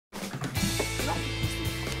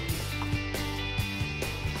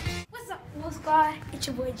Squad? It's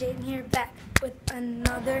your boy Jaden here, back with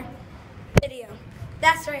another video.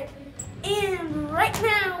 That's right. And right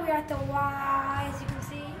now we're at the Y, as you can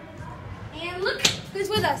see. And look who's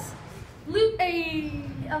with us. Luke. Hey,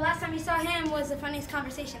 last time you saw him was the funniest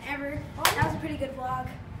conversation ever. That was a pretty good vlog.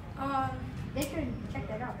 They should check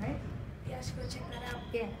that out, right? Yeah, I should go check that out.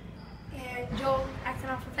 Yeah. And Joel acting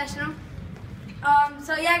all professional.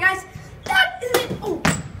 So yeah, guys, that is it.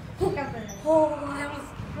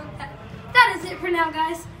 That is it for now,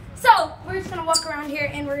 guys. So we're just gonna walk around here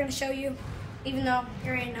and we're gonna show you, even though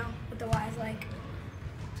you already know what the Y is like.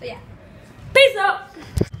 So yeah, peace out.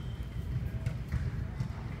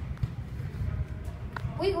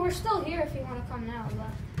 We're still here if you want to come now,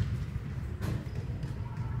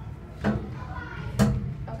 but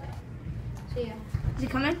okay. See ya. Is he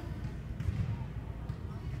coming?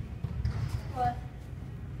 What?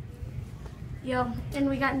 Yo, and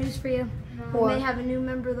we got news for you. What? We may have a new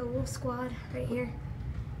member of the Wolf Squad right here.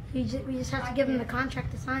 We just have to give him the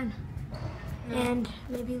contract to sign. And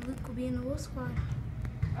maybe Luke will be in the Wolf Squad.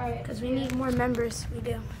 Alright. Because we need more members. We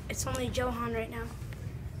do. It's only Johan right now.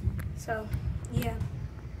 So, yeah.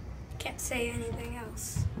 Can't say anything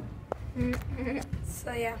else.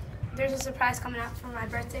 So, yeah. There's a surprise coming out for my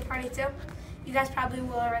birthday party, too. You guys probably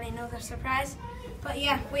will already know the surprise. But,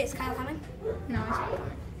 yeah. Wait, is Kyle coming? No, it's not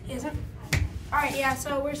coming. He isn't? Alright, yeah.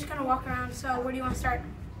 So, we're just going to walk around. So, where do you want to start?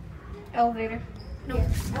 Elevator. No. Yeah.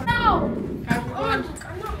 No!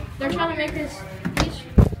 They're trying to make this beach.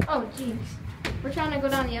 Oh, jeez. We're trying to go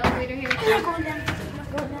down the elevator here. I'm not going down. I'm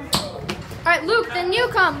not going down. Alright, Luke, then you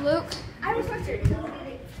come, Luke. I was sweatshirt.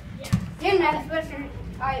 You're not a sweatshirt.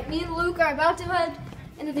 Alright, me and Luke are about to head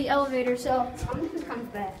into the elevator, so Who comes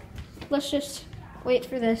back? let's just wait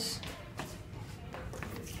for this.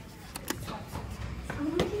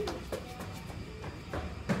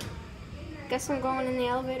 Guess I'm going in the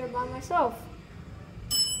elevator by myself.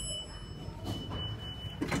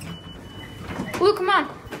 Luke, come on.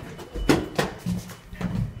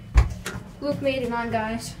 Luke made it on,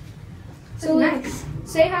 guys. So Luke, Nice.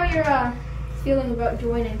 say how you're feeling about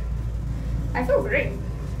joining. I feel great.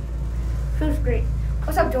 Feels great.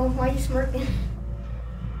 What's up, Joel? Why are you smirking?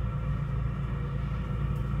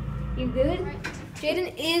 You good?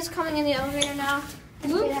 Jaden is coming in the elevator now.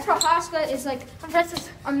 Luke Yeah. Prohaska is like Francis.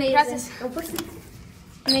 amazing. Francis.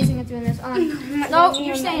 Amazing at doing this. No, No,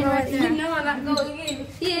 you're staying right You there. know I'm not going in.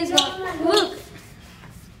 He is going. Luke.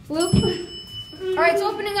 Luke. All right, it's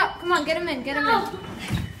opening up. Come on, get him in. Get him in.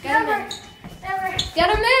 Get him in. Never. Get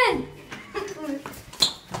him in.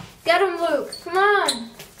 Get him, Luke. Come on.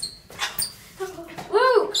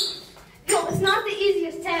 Luke. No, it's not the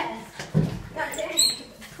easiest task.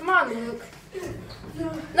 Come on, Luke.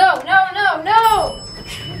 No, no, no, no.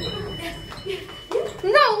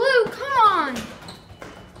 No, Luke, come on.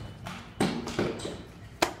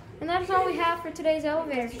 And that's all we have for today's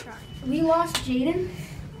elevator try. We lost Jaden,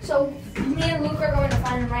 so me and Luke are going to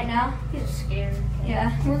find him right now. He's scared.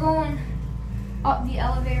 Yeah, we're going up the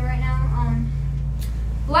elevator right now.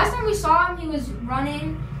 The last time we saw him, he was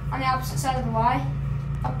running on the opposite side of the Y,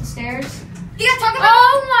 up the stairs. You gotta talk about.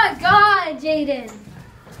 Oh my God, Jaden!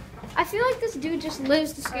 I feel like this dude just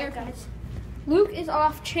lives to scare guys. Luke is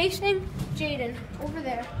off chasing Jaden over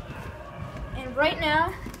there, and right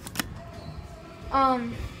now,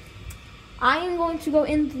 I am going to go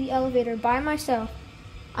into the elevator by myself.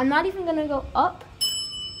 I'm not even gonna go up.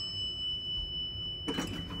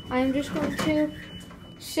 I am just going to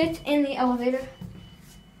sit in the elevator.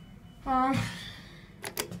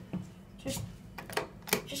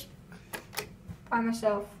 Just by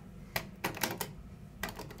myself.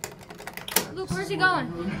 Luke, where's he going?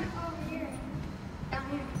 Over here. Down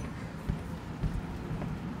here.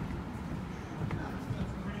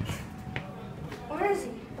 Where is he?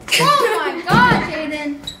 Oh my God,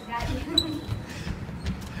 Jaden!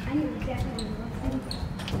 I knew exactly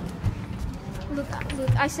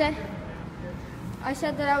Luke, I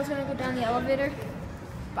said that I was gonna go down the elevator.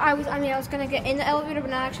 But I was gonna get in the elevator but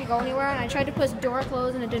not actually go anywhere, and I tried to push door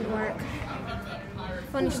closed and it didn't work.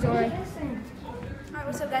 Funny story. Alright,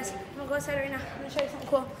 what's up, guys? I'm gonna go outside right now. I'm gonna show you something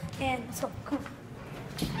cool. And let's go. Come on.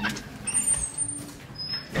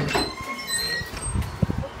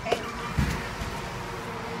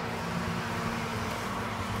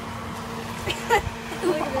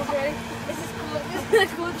 Look at this, ready? This is cool. This is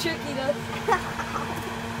a cool trick he does.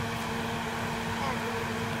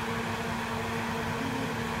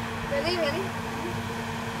 Ready? Put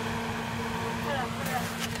it up.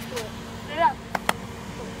 Put it up.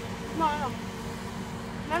 No.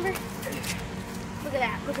 Remember? Look at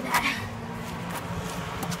that.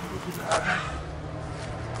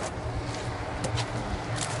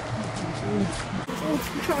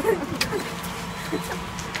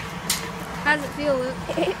 How does it feel, Luke?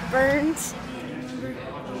 It burns. Remember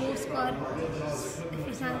the Wolf Squad? If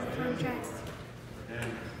you sign the contract.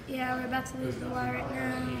 Yeah, we're about to lose the Y right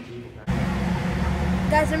now.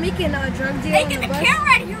 Guys, they're making a drug deal. Hey, get the camera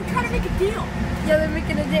right here. We're trying to make a deal. Yeah, they're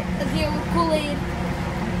making a deal with Kool-Aid.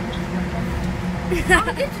 What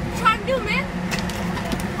are you trying to do, man?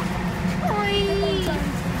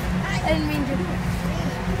 I didn't mean to.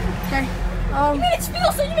 Okay. You made it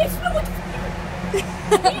spill, so you made it spill. What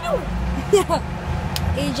are you doing?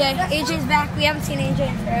 Yeah. AJ's back. We haven't seen AJ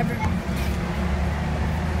in forever.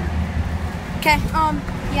 Okay.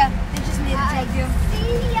 Yeah, they just made a drug deal.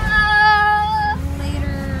 See ya!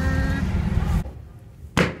 Later.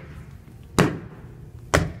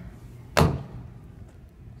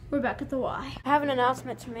 We're back at the Y. I have an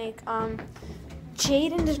announcement to make.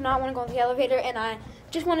 Jaden does not want to go in the elevator, and I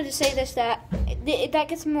just wanted to say this, that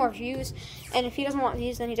gets more views, and if he doesn't want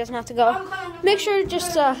views, then he doesn't have to go. Make sure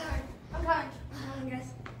just I'm coming,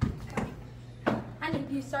 guys. I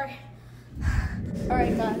need you. Sorry. all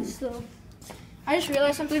right, guys. So I just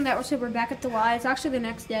realized something, that we're back at the Y. It's actually the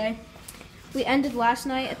next day. We ended last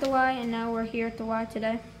night at the Y, and now we're here at the Y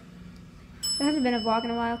today. There hasn't been a vlog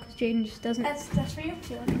in a while because Jaden just doesn't. That's for you.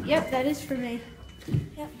 Yep, that is for me.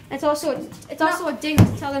 Yep. It's also a ding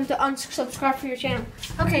to tell them to unsubscribe from your channel.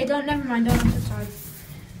 Okay, never mind, don't unsubscribe.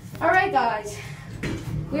 All right, guys,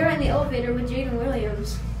 we're in the elevator with Jaden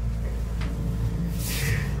Williams.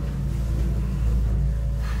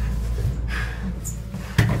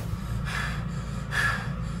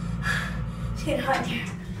 It's getting hot here.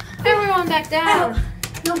 And we're going back down.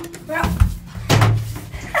 No, we're out.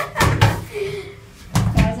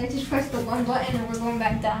 Guys, I just pressed the one button and we're going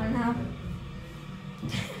back down now.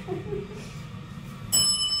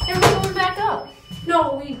 And we're going back up.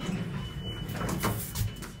 No, we.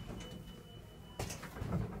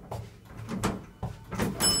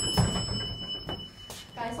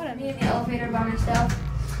 Guys, I'm in the elevator by myself.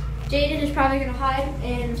 Jaden is probably gonna hide,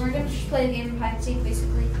 and we're gonna just play the game of hide and seek,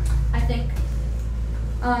 basically. I think.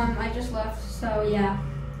 I just left, so yeah.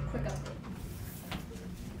 Quick update.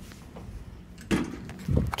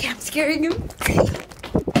 Okay, I'm scaring him.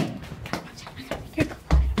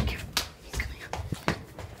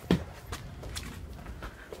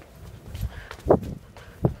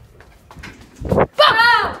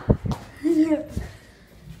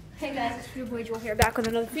 Hey guys, it's your boy Joel here, back with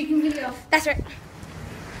another freaking video. That's right.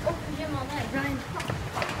 Oh, gym all night, Ryan.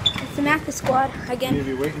 It's the Mathis squad You're again. gonna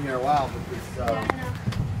be waiting there a while, but this, Yeah, I know.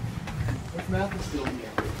 what's Mathis doing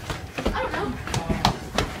here? I don't know.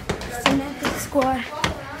 It's the Mathis squad.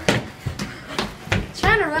 It's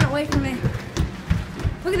trying to run away from me.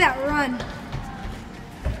 Look at that run.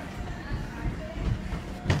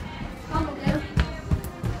 I'm okay.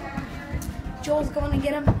 Joel's going to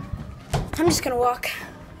get him. I'm just gonna walk.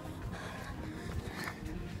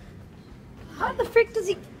 How the frick does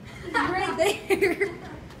he? He's right there.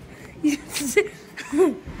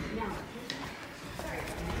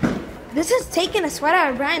 This is taking a sweat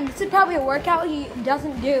out of Brian. This is probably a workout he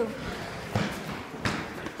doesn't do.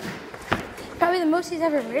 Probably the most he's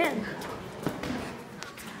ever ran.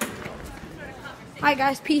 Alright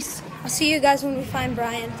guys, peace. I'll see you guys when we find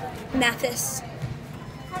Brian Mathis.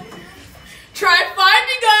 Try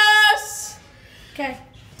finding us. Okay.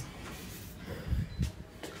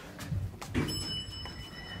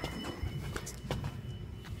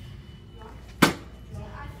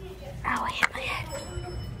 Ow, I hit my head.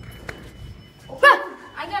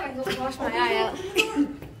 I gotta go wash my eye out.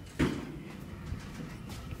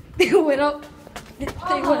 They went up. They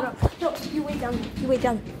went up. No, you wait down there. You wait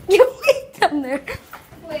down there. You wait down there.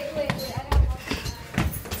 Wait, I gotta wash.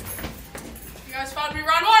 You guys found me,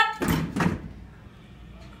 round one.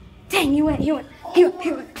 Dang, he went down.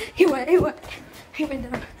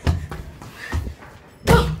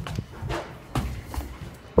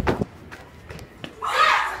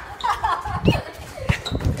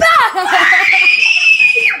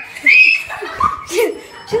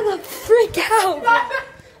 Chill the freak out.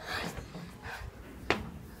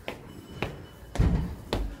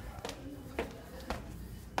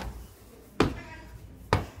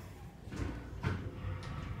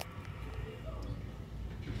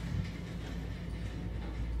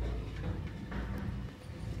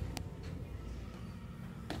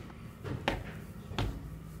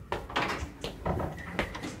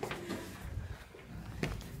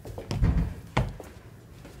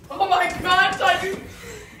 Oh my God, Tony.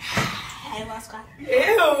 Hey, last guy.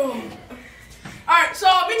 Ew. Alright, so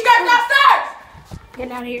meet you guys downstairs.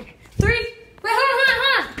 Get out of here. 3. Wait,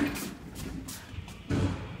 hold on.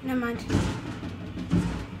 Never mind.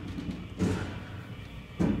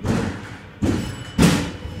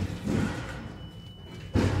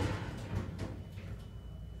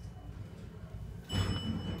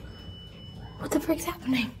 What the frick's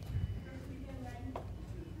happening?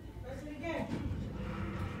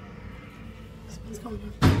 What's going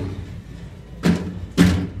on?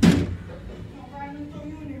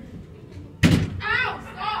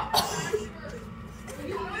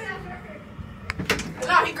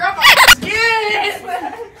 Nah, he grabbed my skin!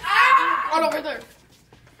 Oh, no, right there.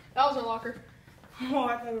 That was our locker. Oh,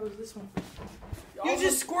 I thought it was this one. You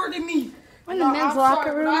just squirted me. In the men's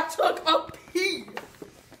locker room. I took a pee.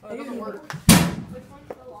 Oh, it doesn't work.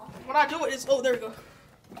 When I do it, it's... Oh, there we go.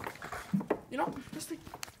 You know, this thing...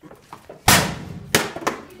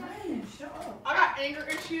 Man, shut up. I got anger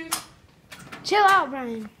issues. Chill out,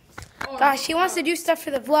 Brian. Oh, Gosh, he wants to do stuff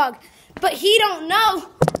for the vlog, but he don't know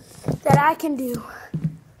that I can do.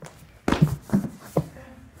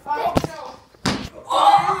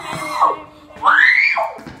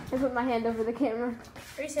 I put my hand over the camera.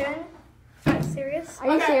 Are you serious? Serious? Are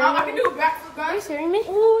you Okay, serious? I can do a backflip, Are you guys. serious me?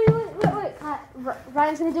 Oh, wait.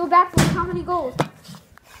 Ryan's gonna do a backflip. How many goals?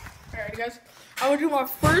 Alright, guys. I'm gonna do my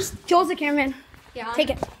first. Joel's the cameraman. Yeah, Take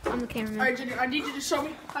it. I'm the cameraman. Alright, Jenny, I need you to show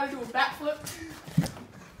me how to do a backflip.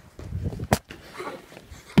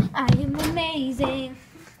 I am amazing.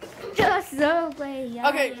 Just the way I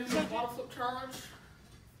Okay, am. this is bottle flip challenge.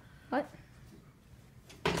 What?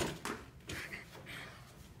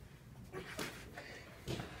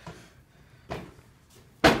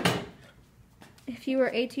 If you were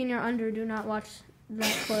 18 or under, do not watch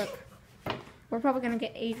that clip. We're probably gonna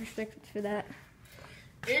get age restricted for that.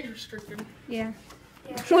 Age restricted. Yeah.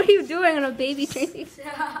 What are you doing on a baby training?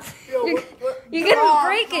 Yo, You're gonna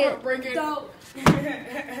break it. I'm gonna break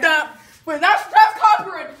it. Wait, that's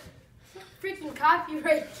copyright. Freaking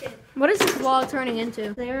copyright. What is this vlog turning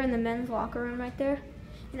into? They're in the men's locker room right there.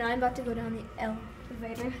 And I'm about to go down the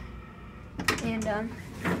elevator. And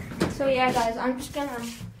so yeah guys, I'm just gonna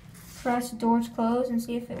press doors close and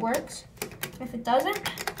see if it works. If it doesn't,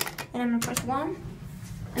 then I'm gonna press 1.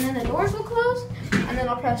 And then the doors will close. And then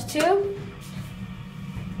I'll press 2.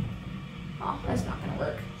 Oh, that's not gonna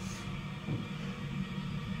work.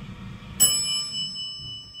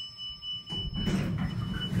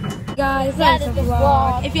 Guys, that's a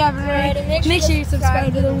vlog. If you haven't already, make sure you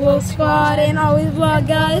subscribe to the Wool Squad and always vlog,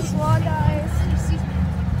 guys.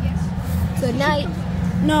 Good night.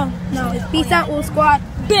 No, it's peace out, Wool Squad.